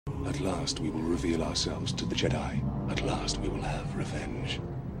At last we will reveal ourselves to the Jedi. At last we will have revenge.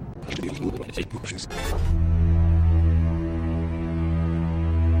 We would be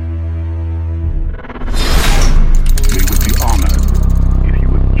honored if you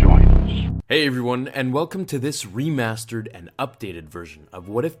would join us. Hey everyone, and welcome to this remastered and updated version of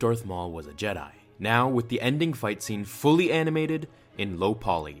What If Darth Maul Was a Jedi, now with the ending fight scene fully animated in low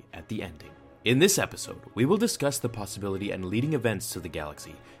poly at the ending. In this episode, we will discuss the possibility and leading events to the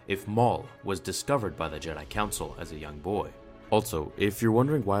galaxy if Maul was discovered by the Jedi Council as a young boy. Also, if you're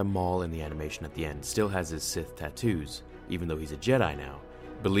wondering why Maul in the animation at the end still has his Sith tattoos, even though he's a Jedi now,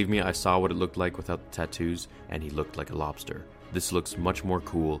 believe me, I saw what it looked like without the tattoos, and he looked like a lobster. This looks much more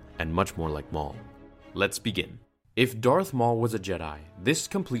cool and much more like Maul. Let's begin. If Darth Maul was a Jedi, this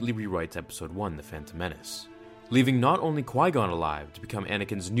completely rewrites Episode 1, The Phantom Menace, leaving not only Qui-Gon alive to become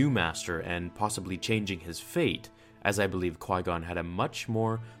Anakin's new master and possibly changing his fate, as I believe Qui-Gon had a much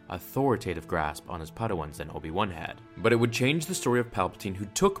more authoritative grasp on his Padawans than Obi-Wan had, but it would change the story of Palpatine, who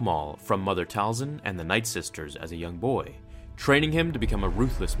took Maul from Mother Talzin and the Night Sisters as a young boy, training him to become a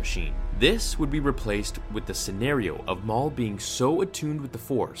ruthless machine. This would be replaced with the scenario of Maul being so attuned with the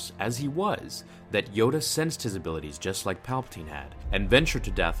Force, as he was, that Yoda sensed his abilities just like Palpatine had, and ventured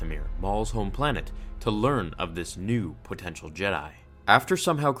to Dathomir, Maul's home planet, to learn of this new potential Jedi. After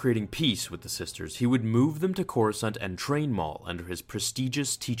somehow creating peace with the sisters, he would move them to Coruscant and train Maul under his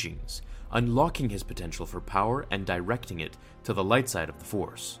prestigious teachings, unlocking his potential for power and directing it to the light side of the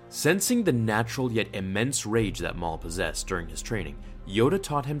Force. Sensing the natural yet immense rage that Maul possessed during his training, Yoda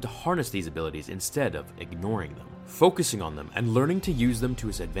taught him to harness these abilities instead of ignoring them, focusing on them and learning to use them to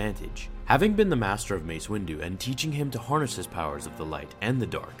his advantage. Having been the master of Mace Windu and teaching him to harness his powers of the light and the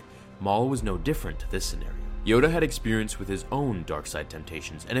dark, Maul was no different to this scenario. Yoda had experience with his own dark side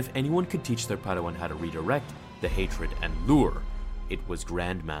temptations, and if anyone could teach their Padawan how to redirect the hatred and lure, it was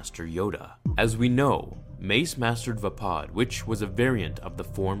Grandmaster Yoda. As we know, Mace mastered Vapad, which was a variant of the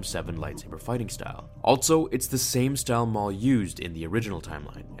Form 7 lightsaber fighting style. Also, it's the same style Maul used in the original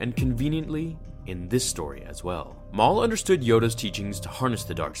timeline, and conveniently, in this story as well. Maul understood Yoda's teachings to harness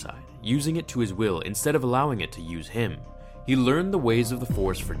the dark side, using it to his will instead of allowing it to use him. He learned the ways of the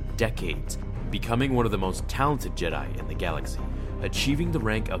Force for decades, becoming one of the most talented Jedi in the galaxy, achieving the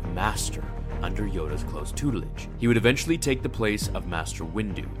rank of Master under Yoda's close tutelage. He would eventually take the place of Master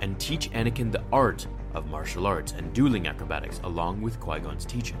Windu and teach Anakin the art of martial arts and dueling acrobatics along with Qui-Gon's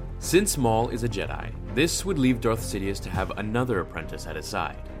teaching. Since Maul is a Jedi, this would leave Darth Sidious to have another apprentice at his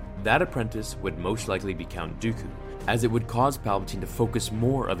side. That apprentice would most likely be Count Dooku, as it would cause Palpatine to focus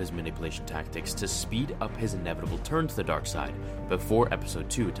more of his manipulation tactics to speed up his inevitable turn to the dark side before Episode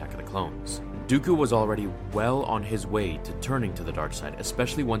 2 Attack of the Clones. Dooku was already well on his way to turning to the dark side,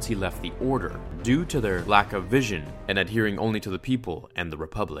 especially once he left the Order, due to their lack of vision and adhering only to the people and the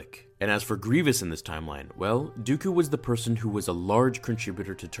Republic. And as for Grievous in this timeline, well, Dooku was the person who was a large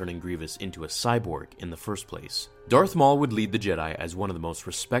contributor to turning Grievous into a cyborg in the first place. Darth Maul would lead the Jedi as one of the most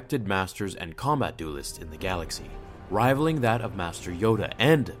respected masters and combat duelists in the galaxy, rivaling that of Master Yoda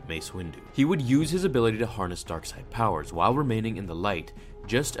and Mace Windu. He would use his ability to harness darkside powers while remaining in the light,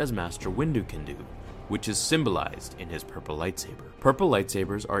 just as Master Windu can do, which is symbolized in his purple lightsaber. Purple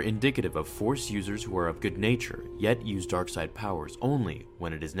lightsabers are indicative of Force users who are of good nature, yet use darkside powers only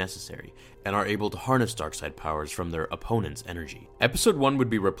when it is necessary, and are able to harness darkside powers from their opponent's energy. Episode 1 would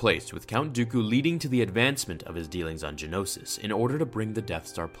be replaced with Count Dooku leading to the advancement of his dealings on Geonosis in order to bring the Death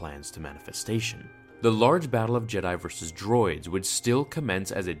Star plans to manifestation. The large battle of Jedi versus droids would still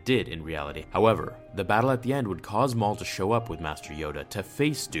commence as it did in reality. However, the battle at the end would cause Maul to show up with Master Yoda to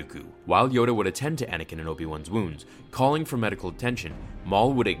face Dooku. While Yoda would attend to Anakin and Obi-Wan's wounds, calling for medical attention,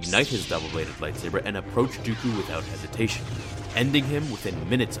 Maul would ignite his double-bladed lightsaber and approach Dooku without hesitation, ending him within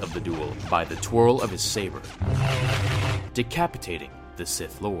minutes of the duel by the twirl of his saber, decapitating the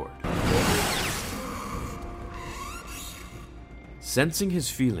Sith Lord. Sensing his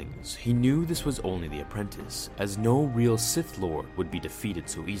feelings, he knew this was only the apprentice, as no real Sith Lord would be defeated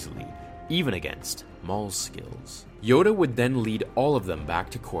so easily, even against Maul's skills. Yoda would then lead all of them back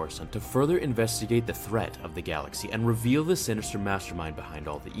to Coruscant to further investigate the threat of the galaxy and reveal the sinister mastermind behind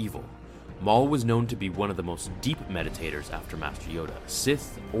all the evil. Maul was known to be one of the most deep meditators after Master Yoda,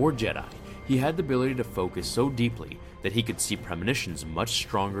 Sith or Jedi. He had the ability to focus so deeply that he could see premonitions much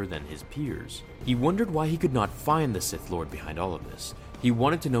stronger than his peers. He wondered why he could not find the Sith Lord behind all of this. He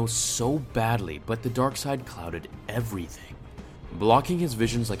wanted to know so badly, but the dark side clouded everything, blocking his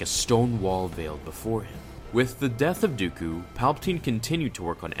visions like a stone wall veiled before him. With the death of Dooku, Palpatine continued to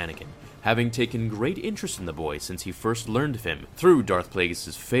work on Anakin, having taken great interest in the boy since he first learned of him through Darth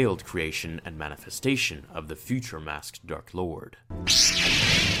Plagueis' failed creation and manifestation of the future masked Dark Lord.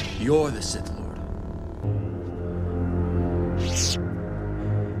 You're the Sith Lord.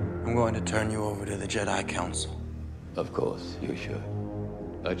 I'm going to turn you over to the Jedi Council. Of course, you should.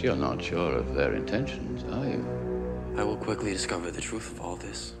 But you're not sure of their intentions, are you? I will quickly discover the truth of all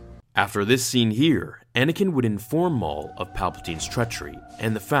this. After this scene here, Anakin would inform Maul of Palpatine's treachery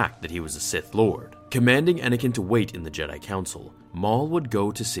and the fact that he was a Sith Lord. Commanding Anakin to wait in the Jedi Council, Maul would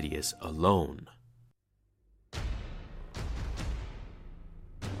go to Sidious alone.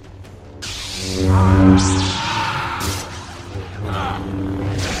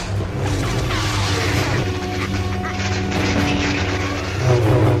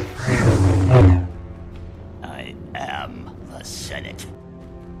 I am the Senate.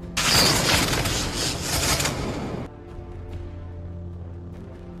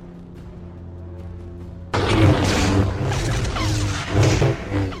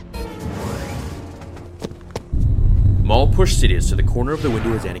 Maul pushed Sidious to the corner of the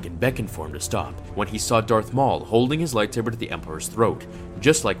window as Anakin beckoned for him to stop, when he saw Darth Maul holding his lightsaber to the Emperor's throat,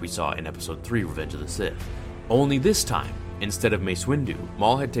 just like we saw in Episode 3, Revenge of the Sith. Only this time, instead of Mace Windu,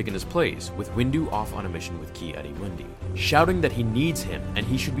 Maul had taken his place, with Windu off on a mission with Ki-Adi-Mundi, shouting that he needs him and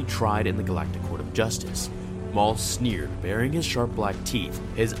he should be tried in the Galactic Court of Justice. Maul sneered, baring his sharp black teeth,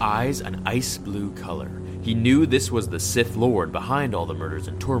 his eyes an ice blue color. He knew this was the Sith Lord behind all the murders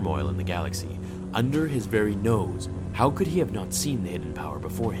and turmoil in the galaxy. Under his very nose, how could he have not seen the hidden power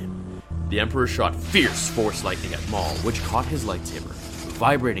before him? The Emperor shot fierce force lightning at Maul, which caught his lightsaber,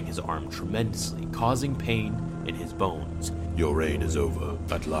 vibrating his arm tremendously, causing pain in his bones. Your reign is over.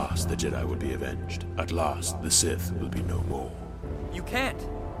 At last, the Jedi will be avenged. At last, the Sith will be no more. You can't.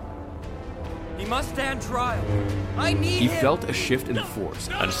 He must stand trial. I need He him. felt a shift in the Force.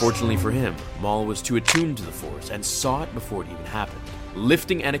 Unfortunately for him, Maul was too attuned to the Force and saw it before it even happened,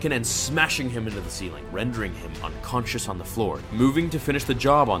 lifting Anakin and smashing him into the ceiling, rendering him unconscious on the floor, moving to finish the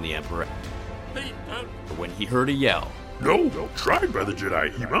job on the Emperor. But when he heard a yell, No, tried by the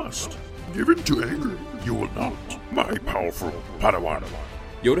Jedi, he must. Given to anger, you will not, my powerful Padawan.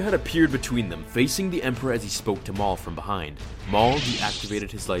 Yoda had appeared between them, facing the Emperor as he spoke to Maul from behind. Maul deactivated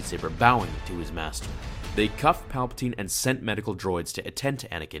his lightsaber, bowing to his master. They cuffed Palpatine and sent medical droids to attend to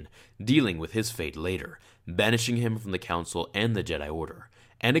Anakin, dealing with his fate later, banishing him from the Council and the Jedi Order.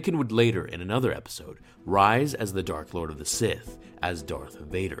 Anakin would later, in another episode, rise as the Dark Lord of the Sith, as Darth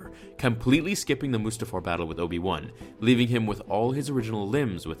Vader, completely skipping the Mustafar battle with Obi-Wan, leaving him with all his original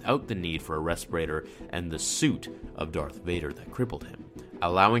limbs without the need for a respirator and the suit of Darth Vader that crippled him,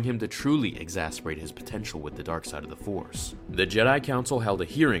 allowing him to truly exasperate his potential with the dark side of the Force. The Jedi Council held a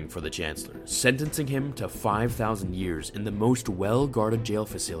hearing for the Chancellor, sentencing him to 5,000 years in the most well-guarded jail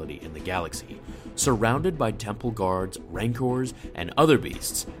facility in the galaxy, surrounded by temple guards, rancors, and other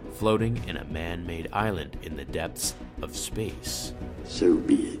beasts, floating in a man-made island in the depths of space. So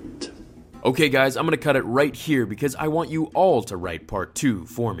be it. Okay guys, I'm gonna cut it right here because I want you all to write part 2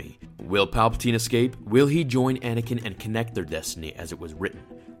 for me. Will Palpatine escape? Will he join Anakin and connect their destiny as it was written?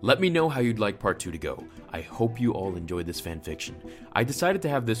 Let me know how you'd like part 2 to go. I hope you all enjoyed this fanfiction. I decided to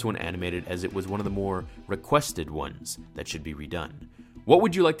have this one animated as it was one of the more requested ones that should be redone. What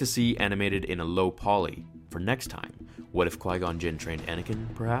would you like to see animated in a low poly for next time? What if Qui-Gon Jinn trained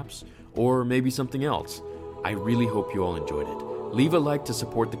Anakin, perhaps? Or maybe something else? I really hope you all enjoyed it. Leave a like to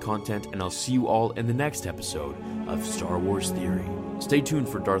support the content, and I'll see you all in the next episode of Star Wars Theory. Stay tuned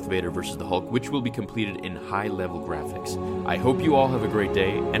for Darth Vader vs. the Hulk, which will be completed in high-level graphics. I hope you all have a great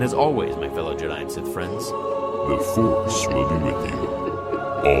day, and as always, my fellow Jedi and Sith friends, The Force will be with you,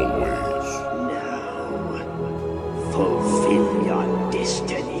 always. Now, fulfill